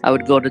surgeries. I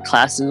would go to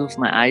classes with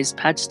my eyes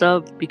patched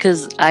up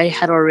because I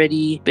had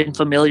already been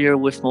familiar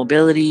with mobility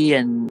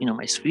and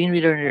my screen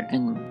reader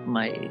and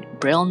my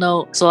Braille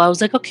note. So I was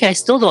like, okay, I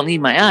still don't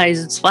need my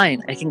eyes. It's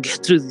fine. I can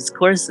get through these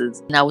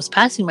courses. And I was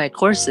passing my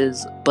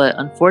courses, but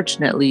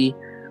unfortunately,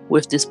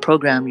 with this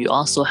program, you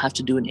also have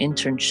to do an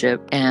internship.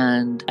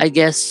 And I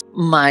guess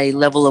my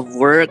level of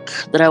work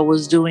that I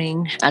was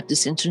doing at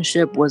this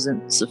internship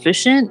wasn't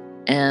sufficient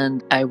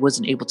and I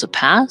wasn't able to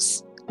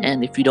pass.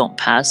 And if you don't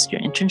pass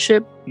your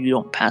internship, you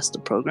don't pass the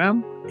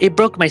program. It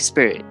broke my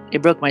spirit.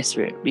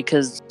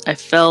 Because I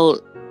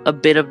felt a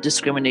bit of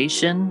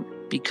discrimination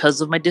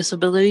because of my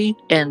disability.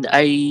 And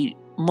I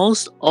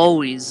most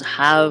always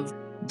have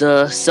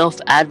the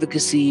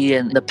self-advocacy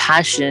and the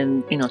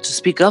passion, to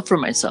speak up for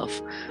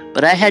myself.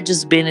 But I had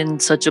just been in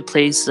such a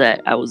place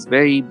that I was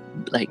very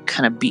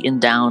kind of beaten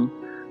down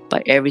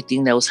by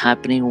everything that was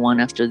happening one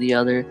after the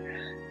other,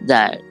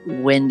 that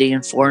when they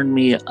informed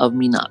me of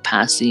me not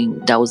passing,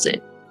 that was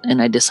it.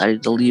 And I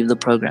decided to leave the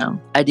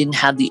program. I didn't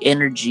have the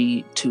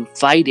energy to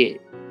fight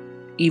it.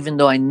 Even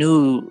though I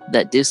knew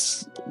that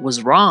this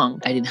was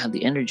wrong, I didn't have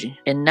the energy.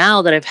 And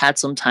now that I've had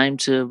some time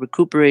to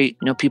recuperate,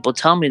 people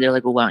tell me, they're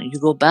like, well, why don't you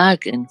go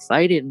back and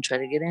fight it and try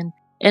to get in?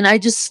 And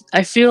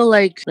I feel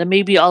like that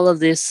maybe all of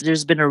this,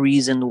 there's been a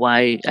reason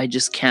why I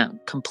just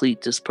can't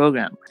complete this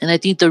program. And I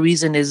think the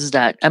reason is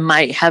that I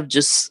might have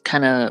just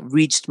kind of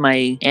reached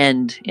my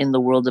end in the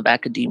world of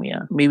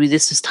academia. Maybe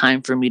this is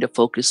time for me to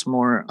focus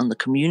more on the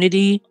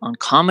community, on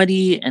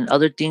comedy, and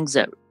other things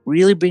that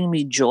really bring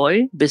me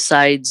joy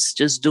besides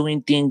just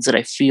doing things that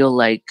I feel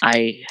like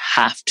I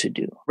have to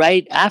do.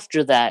 Right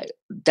after that,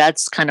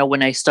 that's kind of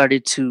when I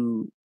started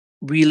to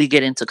really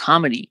get into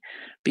comedy,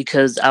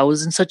 because I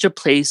was in such a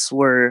place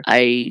where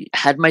I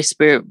had my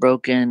spirit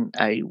broken.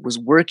 I was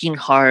working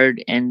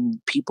hard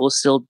and people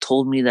still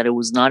told me that it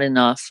was not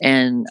enough.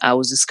 And I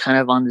was just kind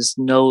of on this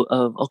note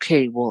of,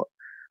 okay, well,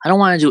 I don't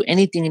want to do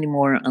anything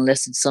anymore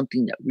unless it's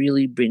something that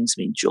really brings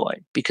me joy,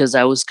 because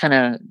I was kind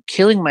of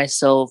killing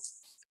myself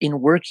in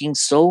working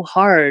so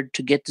hard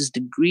to get this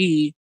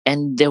degree.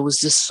 And there was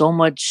just so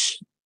much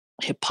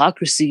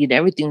hypocrisy and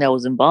everything that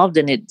was involved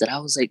in it that I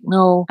was like,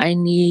 no, I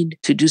need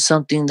to do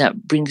something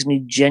that brings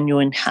me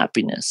genuine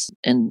happiness.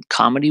 And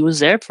comedy was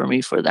there for me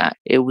for that.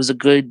 It was a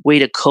good way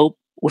to cope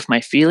with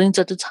my feelings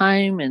at the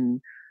time and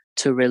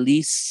to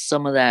release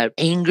some of that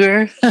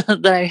anger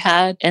that I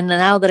had. And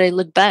now that I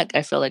look back,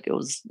 I felt like it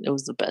was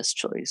the best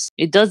choice.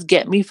 It does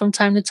get me from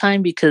time to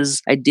time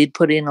because I did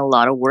put in a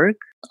lot of work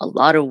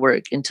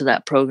into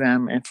that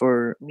program. And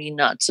for me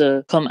not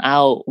to come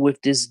out with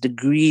this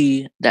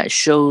degree that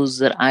shows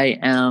that I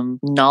am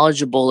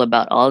knowledgeable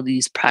about all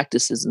these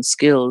practices and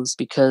skills,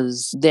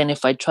 because then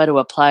if I try to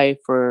apply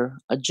for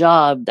a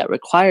job that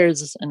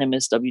requires an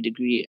MSW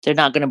degree, they're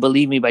not going to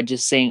believe me by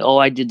just saying, oh,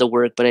 I did the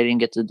work, but I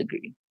didn't get the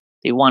degree.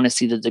 They want to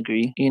see the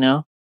degree, you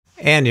know?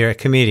 And you're a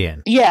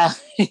comedian. Yeah,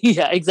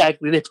 yeah,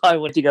 exactly. They probably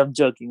would think I'm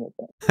joking with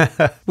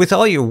that. With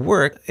all your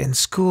work in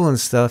school and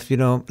stuff,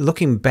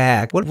 looking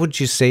back, what would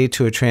you say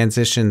to a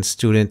transition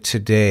student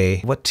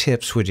today? What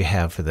tips would you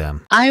have for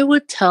them? I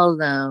would tell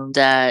them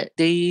that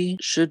they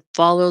should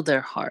follow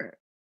their heart.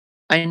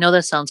 I know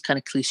that sounds kind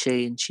of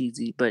cliche and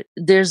cheesy, but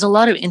there's a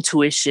lot of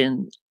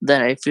intuition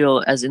that I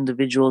feel as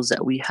individuals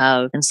that we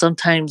have. And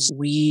sometimes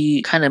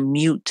we kind of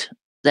mute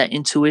that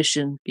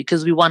intuition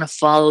because we want to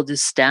follow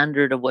this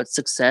standard of what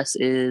success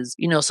is.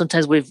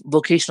 Sometimes with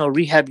vocational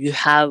rehab, you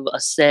have a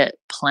set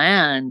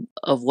plan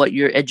of what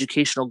your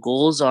educational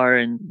goals are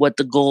and what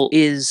the goal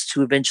is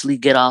to eventually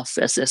get off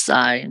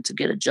SSI and to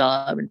get a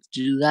job and to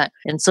do that.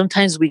 And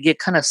sometimes we get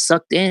kind of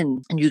sucked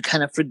in and you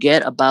kind of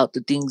forget about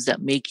the things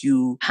that make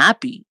you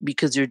happy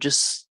because you're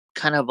just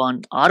kind of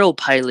on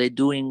autopilot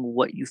doing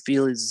what you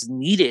feel is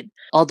needed.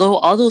 Although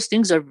all those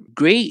things are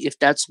great if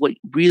that's what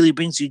really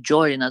brings you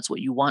joy and that's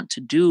what you want to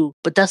do,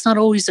 but that's not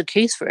always the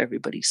case for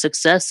everybody.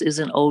 Success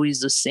isn't always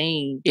the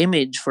same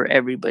image for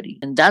everybody.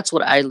 And that's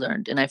what I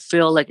learned. And I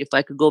feel like if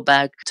I could go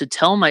back to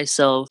tell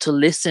myself to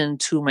listen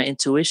to my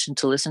intuition,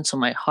 to listen to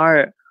my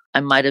heart, I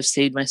might have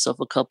saved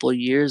myself a couple of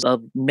years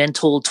of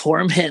mental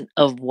torment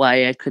of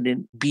why I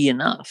couldn't be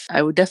enough.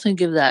 I would definitely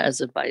give that as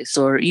advice.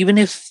 Or even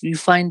if you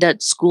find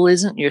that school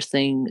isn't your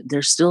thing,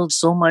 there's still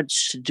so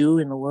much to do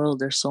in the world.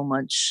 There's so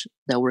much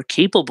that we're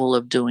capable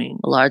of doing.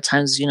 A lot of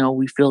times,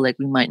 we feel like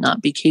we might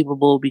not be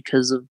capable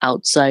because of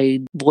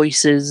outside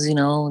voices,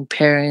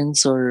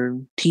 parents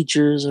or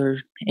teachers or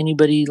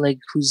anybody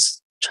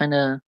who's trying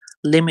to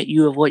limit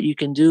you of what you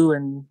can do.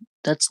 And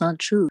that's not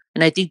true.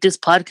 And I think this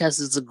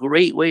podcast is a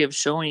great way of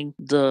showing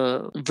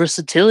the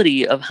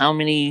versatility of how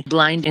many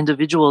blind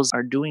individuals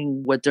are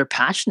doing what they're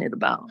passionate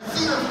about.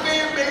 See the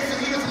fan base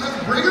and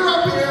let's bring her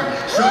up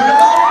here. Show her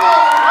love.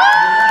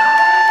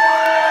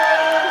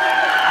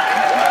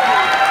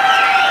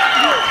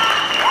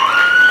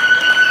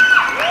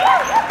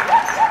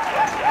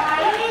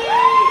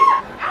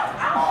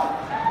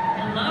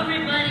 Hello,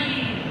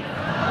 everybody.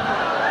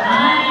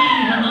 Hi,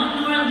 hello,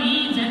 New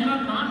Orleans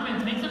Indoor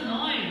Conference. Make some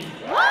noise.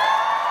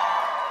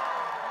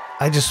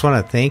 I just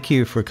want to thank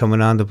you for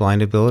coming on to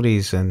Blind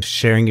Abilities and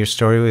sharing your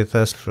story with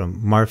us,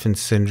 from Marfan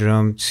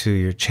Syndrome to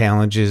your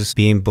challenges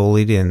being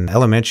bullied in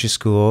elementary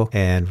school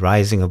and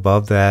rising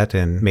above that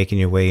and making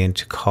your way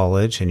into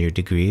college and your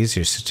degrees,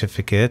 your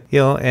certificate,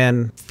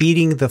 and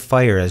feeding the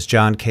fire, as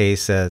John Kay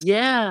says.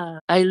 Yeah,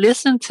 I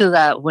listened to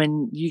that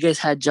when you guys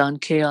had John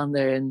Kay on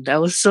there, and that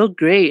was so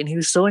great. And he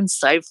was so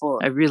insightful.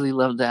 I really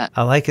love that.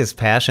 I like his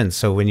passion.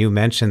 So when you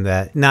mentioned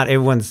that not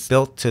everyone's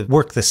built to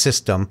work the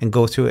system and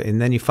go through it, and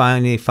then you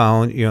finally found,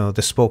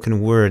 the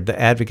spoken word,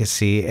 the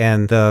advocacy,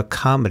 and the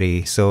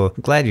comedy. So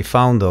I'm glad you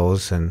found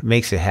those, and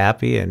makes you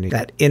happy. And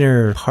that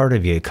inner part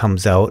of you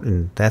comes out,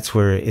 and that's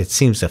where it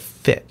seems to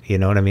fit. You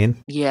know what I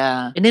mean?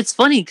 Yeah. And it's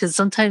funny because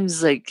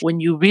sometimes when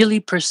you really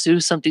pursue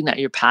something that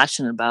you're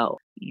passionate about,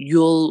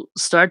 you'll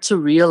start to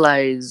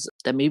realize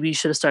that maybe you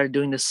should have started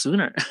doing this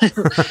sooner.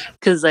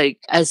 Because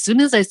as soon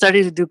as I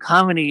started to do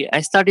comedy, I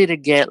started to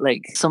get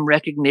some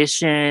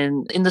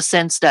recognition in the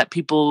sense that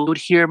people would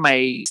hear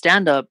my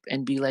stand up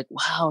and be like,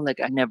 wow,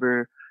 I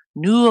never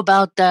knew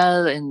about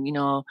that. And,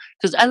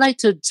 because I like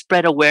to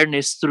spread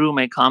awareness through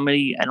my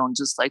comedy. I don't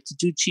just like to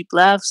do cheap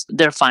laughs.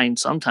 They're fine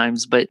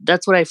sometimes, but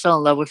that's what I fell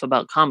in love with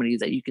about comedy,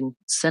 that you can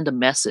send a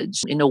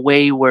message in a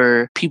way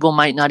where people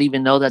might not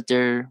even know that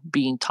they're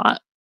being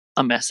taught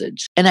a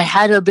message. And I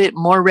had a bit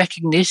more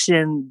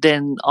recognition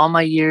than all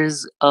my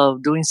years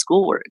of doing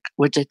schoolwork,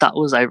 which I thought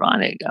was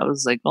ironic. I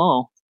was like,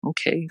 oh,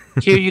 okay.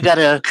 Here you got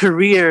a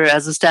career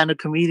as a stand-up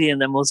comedian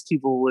that most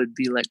people would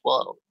be like,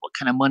 well, what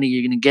kind of money are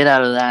you going to get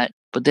out of that?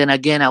 But then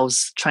again, I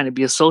was trying to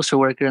be a social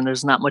worker and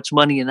there's not much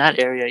money in that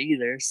area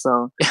either.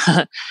 So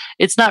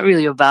it's not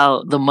really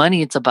about the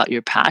money. It's about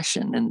your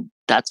passion. And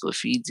that's what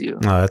feeds you.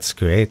 Oh, that's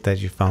great that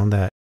you found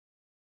that.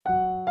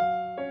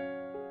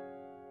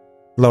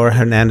 Laura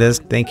Hernandez,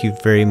 thank you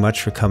very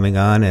much for coming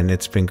on, and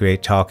it's been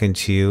great talking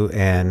to you,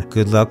 and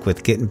good luck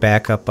with getting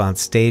back up on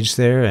stage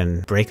there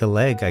and break a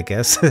leg, I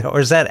guess. Or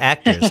is that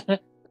actors?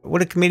 What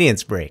do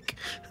comedians break?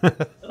 I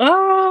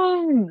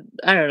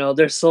don't know.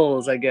 They're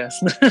souls, I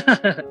guess.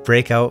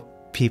 Break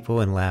out people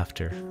in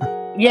laughter.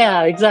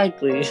 Yeah,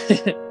 exactly.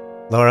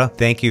 Laura,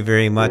 thank you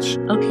very much.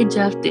 Okay,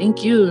 Jeff,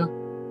 thank you.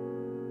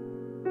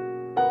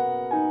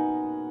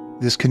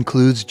 This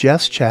concludes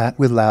Jeff's chat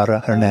with Laura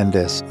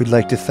Hernandez. We'd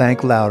like to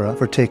thank Laura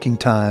for taking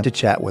time to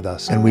chat with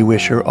us, and we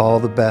wish her all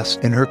the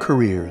best in her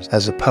careers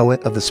as a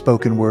poet of the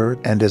spoken word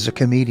and as a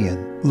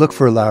comedian. Look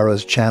for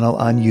Laura's channel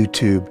on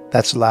YouTube.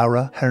 That's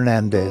Laura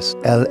Hernandez,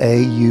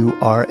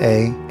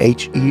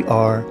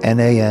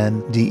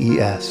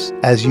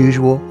 LauraHernandez. As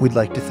usual, we'd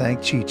like to thank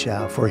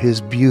Chichow for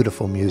his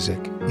beautiful music.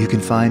 You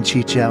can find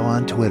Chichow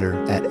on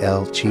Twitter at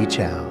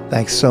 @LChichow.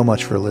 Thanks so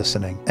much for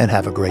listening, and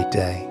have a great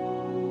day.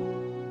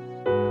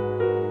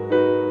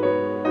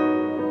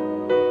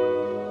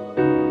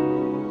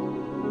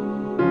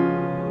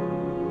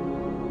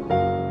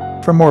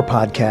 For more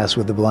podcasts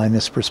with the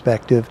blindness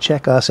perspective,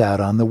 check us out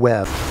on the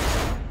web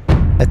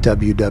at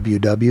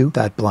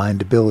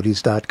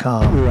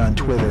www.blindabilities.com. We're on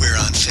Twitter. We're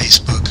on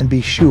Facebook. And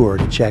be sure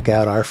to check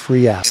out our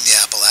free app in the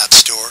Apple App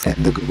Store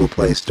and the Google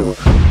Play Store.